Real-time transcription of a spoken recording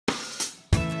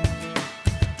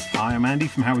Hi, I'm Andy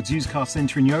from Howard's Used Car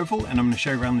Centre in Yeovil, and I'm going to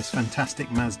show you around this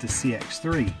fantastic Mazda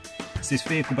CX-3. So this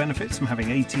vehicle benefits from having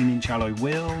 18-inch alloy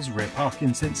wheels, rear parking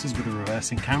sensors with a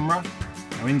reversing camera.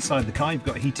 Now inside the car you've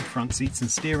got heated front seats and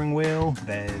steering wheel,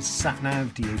 there's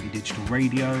sat-nav, DAB digital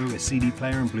radio, a CD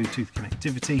player and Bluetooth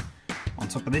connectivity. On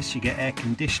top of this you get air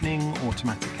conditioning,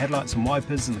 automatic headlights and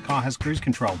wipers, and the car has cruise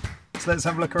control. So let's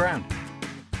have a look around.